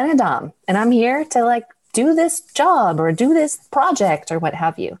Alex Benedum and I'm here to do this job or do this project or what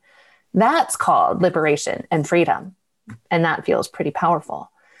have you. That's called liberation and freedom. And that feels pretty powerful.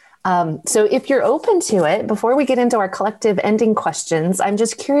 So if you're open to it, before we get into our collective ending questions, I'm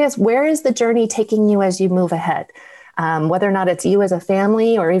just curious, where is the journey taking you as you move ahead? Whether or not it's you as a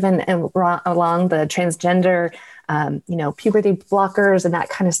family or even along the transgender, puberty blockers and that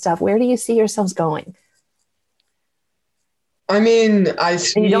kind of stuff, where do you see yourselves going? I mean, and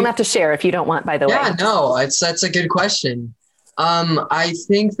you don't have to share if you don't want, by the way. Yeah, no, that's a good question. I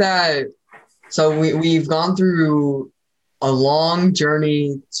think that, so we've gone through a long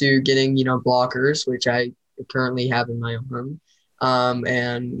journey to getting, blockers, which I currently have in my arm.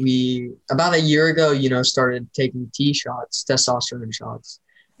 And we, about a year ago, started taking testosterone shots.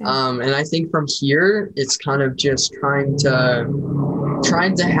 And I think from here, it's kind of just trying to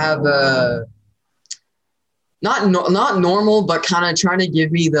have a, not normal, but kind of trying to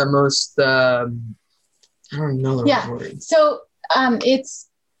give me the most, I don't know the right word. So it's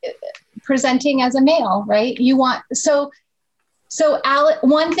presenting as a male, right? So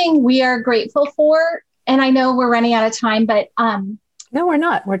one thing we are grateful for, and I know we're running out of time, but no, we're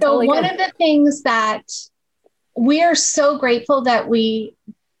not. We're totally good. One of the things that we are so grateful that we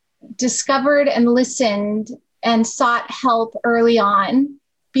discovered and listened and sought help early on,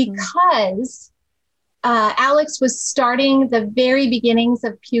 because Alex was starting the very beginnings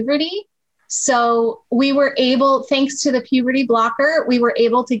of puberty. So we were able, thanks to the puberty blocker, we were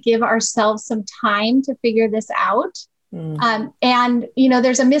able to give ourselves some time to figure this out. And,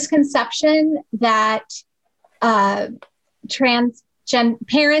 there's a misconception that parents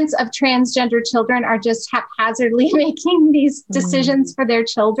of transgender children are just haphazardly making these decisions for their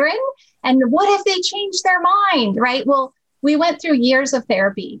children. And what if they change their mind, right? Well, we went through years of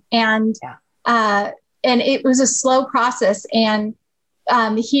therapy and it was a slow process. And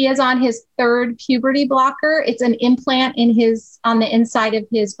he is on his 3rd puberty blocker. It's an implant on the inside of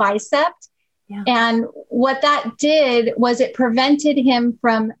his bicep. Yeah. And what that did was it prevented him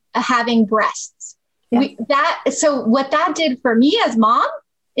from having breasts. Yeah. So what that did for me as mom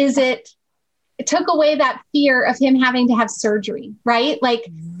is it took away that fear of him having to have surgery, right? Like,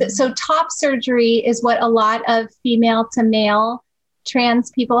 so top surgery is what a lot of female to male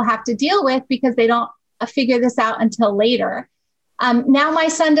trans people have to deal with because they don't figure this out until later. Now my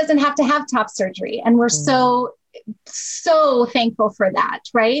son doesn't have to have top surgery, and we're so thankful for that,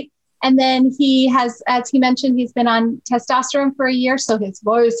 right? And then he has, as he mentioned, he's been on testosterone for a year, so his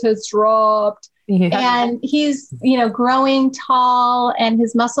voice has dropped. Yeah. And he's, growing tall, and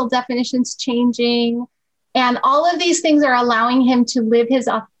his muscle definition's changing. And all of these things are allowing him to live his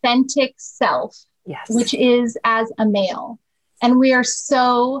authentic self, which is as a male. And we are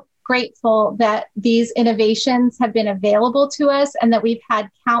so grateful that these innovations have been available to us and that we've had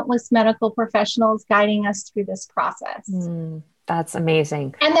countless medical professionals guiding us through this process. That's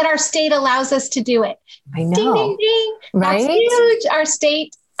amazing. And that our state allows us to do it. I know. Ding, ding, ding. Right? That's huge. Our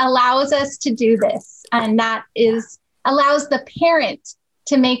state allows us to do this. And that allows the parent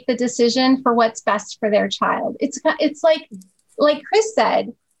to make the decision for what's best for their child. It's like Chris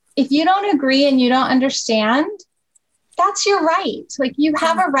said, if you don't agree and you don't understand, that's your right. Like, you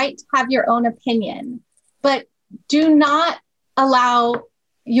have a right to have your own opinion, but do not allow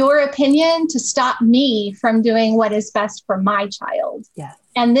your opinion to stop me from doing what is best for my child. Yeah.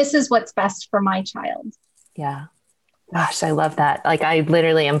 And this is what's best for my child. Yeah. Gosh, I love that. Like, I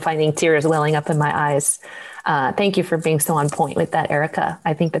literally am finding tears welling up in my eyes. Thank you for being so on point with that, Erica.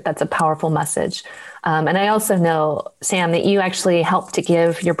 I think that that's a powerful message. And I also know, Sam, that you actually helped to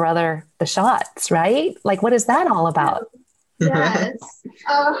give your brother the shots, right? Like, what is that all about? Yes.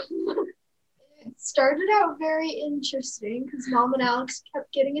 It started out very interesting because Mom and Alex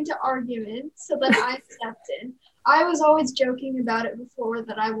kept getting into arguments. So then I stepped in. I was always joking about it before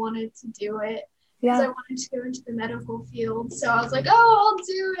that I wanted to do it. Because I wanted to go into the medical field. So I was like, oh, I'll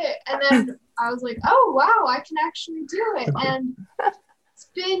do it. And then I was like, oh, wow, I can actually do it. And it's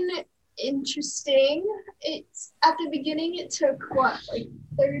been interesting. It's at the beginning, it took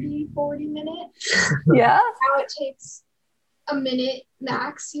 30, 40 minutes. Yeah. Now it takes a minute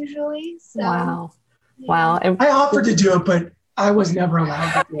max usually. So, wow. Yeah. Wow. I offered to do it, but I was never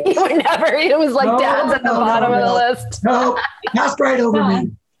allowed to do it. You were never, it was like dad's at the bottom of the list. No, passed right over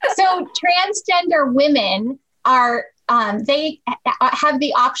me. So transgender women are, they have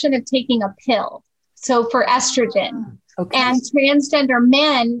the option of taking a pill. So for estrogen. Okay. And transgender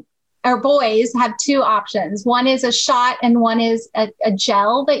men or boys have two options. One is a shot and one is a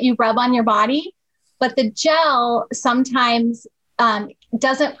gel that you rub on your body. But the gel sometimes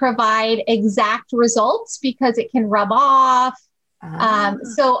doesn't provide exact results because it can rub off.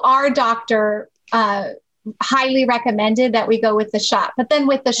 So our doctor highly recommended that we go with the shot. But then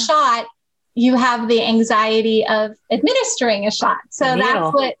with the shot, you have the anxiety of administering a shot. So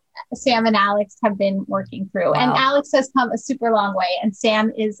that's what Sam and Alex have been working through. Wow. And Alex has come a super long way, and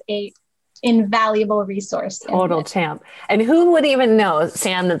Sam is a invaluable resource. Total champ. And who would even know,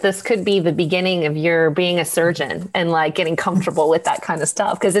 Sam, that this could be the beginning of your being a surgeon and like getting comfortable with that kind of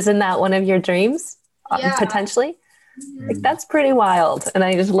stuff? Because isn't that one of your dreams? Potentially? Mm-hmm. Like, that's pretty wild. And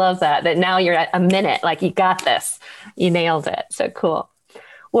I just love that now you're at a minute, like, you got this, you nailed it. So cool.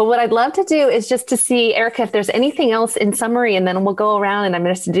 Well, what I'd love to do is just to see, Erica, if there's anything else in summary, and then we'll go around and I'm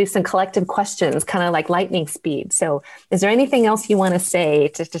going to do some collective questions, kind of like lightning speed. So is there anything else you want to say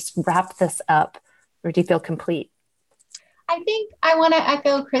to just wrap this up, or do you feel complete? I think I want to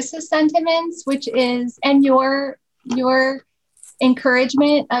echo Chris's sentiments, which is, and your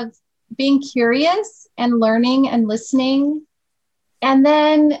encouragement of being curious and learning and listening. And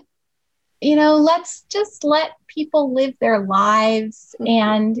then, let's just let people live their lives.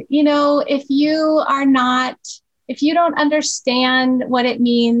 And, if you don't understand what it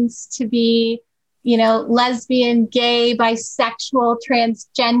means to be, lesbian, gay, bisexual,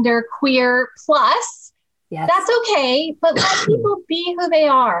 transgender, queer plus, that's okay. But let people be who they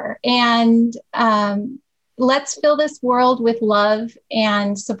are. And let's fill this world with love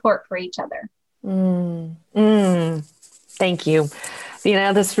and support for each other. Thank you. We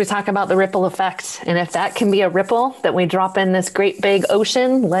talk about the ripple effect, and if that can be a ripple that we drop in this great big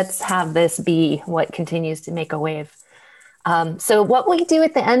ocean, let's have this be what continues to make a wave. So what we do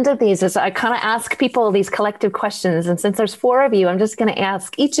at the end of these is I kind of ask people these collective questions. And since there's 4 of you, I'm just going to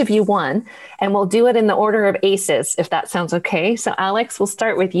ask each of you one, and we'll do it in the order of ACEs, if that sounds okay. So Alex, we'll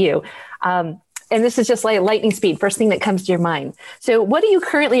start with you. And this is just like lightning speed, first thing that comes to your mind. So what are you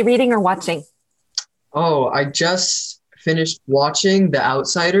currently reading or watching? Oh, I just finished watching The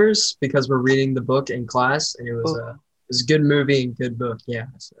Outsiders because we're reading the book in class, and it was a good movie and good book. Yeah.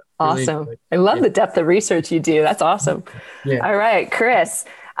 So awesome. Really, I love the depth of research you do. That's awesome. Yeah. All right, Chris,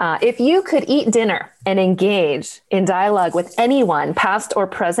 if you could eat dinner and engage in dialogue with anyone, past or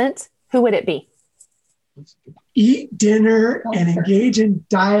present, who would it be? eat dinner and engage in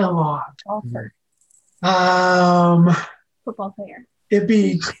dialogue. Golfer, football player. It'd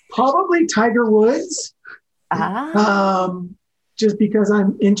be probably Tiger Woods, just because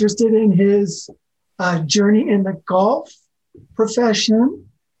I'm interested in his journey in the golf profession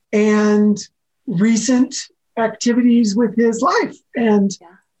and recent activities with his life and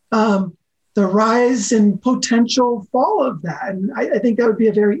the rise and potential fall of that. And I think that would be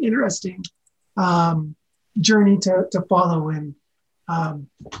a very interesting journey to follow and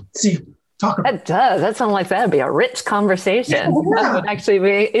talk about. That does. That sounds like that would be a rich conversation. Yeah. That would actually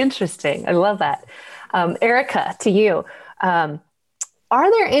be interesting. I love that. Erica, to you. Are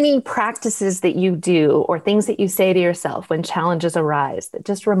there any practices that you do or things that you say to yourself when challenges arise that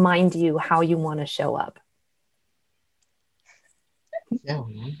just remind you how you want to show up? Yeah.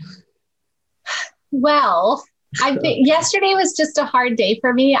 Well, I think yesterday was just a hard day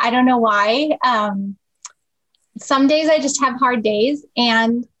for me. I don't know why. Some days I just have hard days.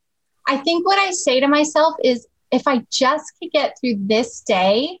 And I think what I say to myself is, if I just could get through this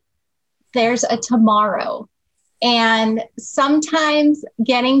day, there's a tomorrow. And sometimes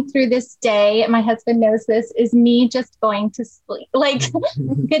getting through this day, my husband knows this, is me just going to sleep. Like,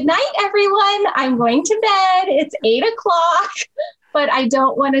 good night, everyone. I'm going to bed. It's 8:00, but I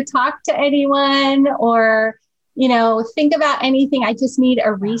don't want to talk to anyone or, think about anything. I just need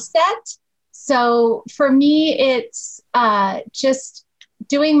a reset. So for me, it's just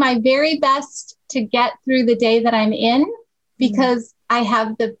doing my very best to get through the day that I'm in, because I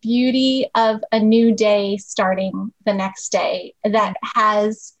have the beauty of a new day starting the next day that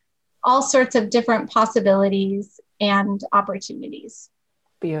has all sorts of different possibilities and opportunities.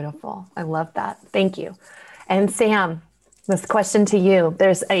 Beautiful. I love that. Thank you. And Sam, this question to you.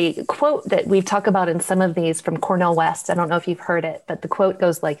 There's a quote that we've talked about in some of these from Cornel West. I don't know if you've heard it, but the quote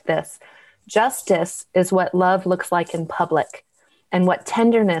goes like this: "Justice is what love looks like in public and what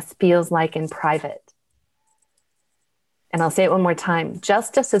tenderness feels like in private." And I'll say it one more time.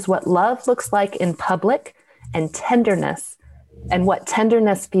 Justice is what love looks like in public and what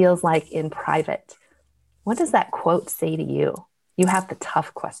tenderness feels like in private. What does that quote say to you? You have the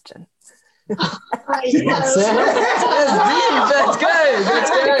tough question. That's deep. That's good. That's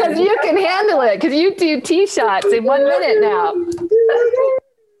good. Because you can handle it, because you do tee shots in 1 minute now.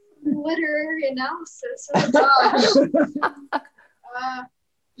 Literary analysis. Oh gosh.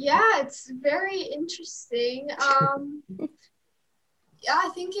 Yeah, it's very interesting. I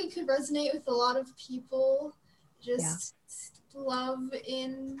think it could resonate with a lot of people. Just love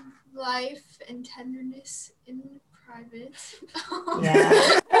in life and tenderness in private. Yeah.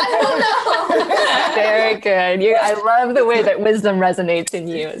 I don't know. Very good. I love the way that wisdom resonates in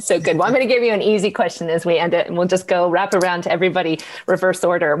you. It's so good. Well, I'm going to give you an easy question as we end it, and we'll just go wrap around to everybody, reverse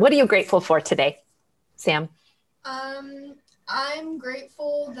order. What are you grateful for today, Sam? I'm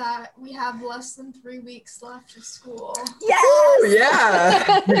grateful that we have less than 3 weeks left of school. Yes! Ooh,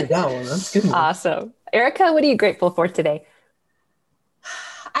 yeah. That one. That's good. Awesome. Erica, what are you grateful for today?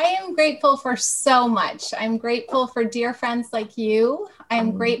 I am grateful for so much. I'm grateful for dear friends like you.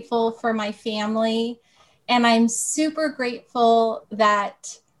 I'm grateful for my family. And I'm super grateful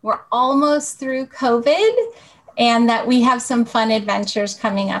that we're almost through COVID and that we have some fun adventures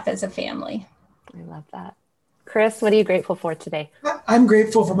coming up as a family. I love that. Chris, what are you grateful for today? I'm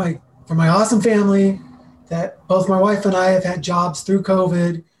grateful for my awesome family, that both my wife and I have had jobs through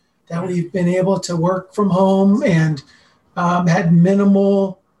COVID, that we've been able to work from home and had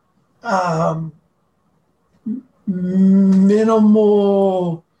minimal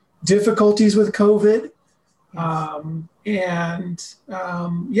difficulties with COVID.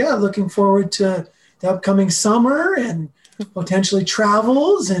 Looking forward to the upcoming summer and potentially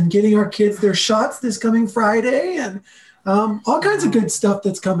travels and getting our kids their shots this coming Friday and all kinds of good stuff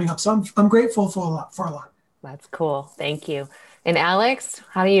that's coming up. So I'm grateful for a lot. That's cool. Thank you. And Alex,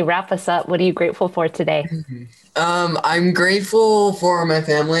 how do you wrap us up? What are you grateful for today? I'm grateful for my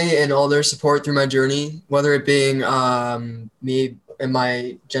family and all their support through my journey, whether it being me and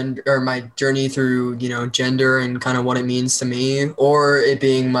my gender or my journey through, gender and kind of what it means to me, or it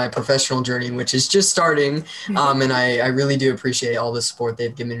being my professional journey, which is just starting. And I really do appreciate all the support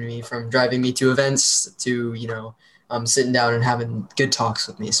they've given me, from driving me to events to, sitting down and having good talks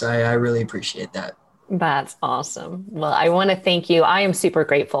with me. So I really appreciate that. That's awesome. Well, I want to thank you. I am super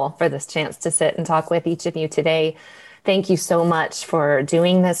grateful for this chance to sit and talk with each of you today. Thank you so much for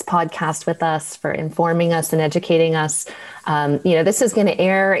doing this podcast with us, for informing us and educating us. This is going to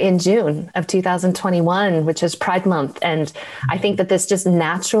air in June of 2021, which is Pride Month. And I think that this just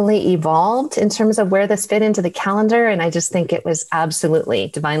naturally evolved in terms of where this fit into the calendar. And I just think it was absolutely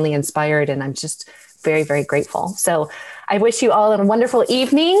divinely inspired. And I'm just very, very grateful. So I wish you all a wonderful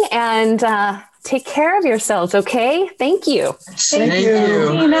evening, and take care of yourselves, okay? Thank you. Thank you.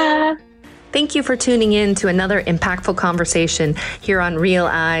 Christina. Thank you for tuning in to another impactful conversation here on Real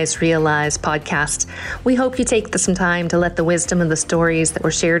Eyes, Realize podcast. We hope you take some time to let the wisdom of the stories that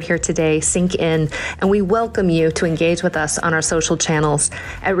were shared here today sink in, and we welcome you to engage with us on our social channels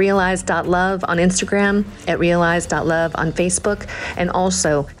at realize.love on Instagram, at realize.love on Facebook, and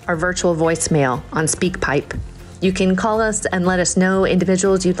also our virtual voicemail on SpeakPipe. You can call us and let us know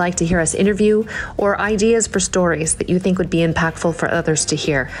individuals you'd like to hear us interview or ideas for stories that you think would be impactful for others to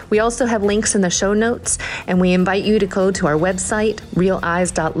hear. We also have links in the show notes, and we invite you to go to our website,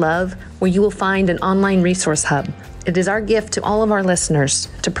 realize.love, where you will find an online resource hub. It is our gift to all of our listeners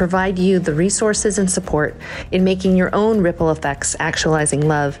to provide you the resources and support in making your own ripple effects actualizing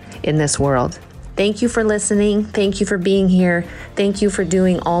love in this world. Thank you for listening. Thank you for being here. Thank you for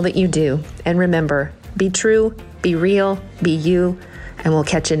doing all that you do. And remember, be true, be real, be you, and we'll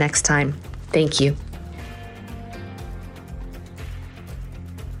catch you next time. Thank you.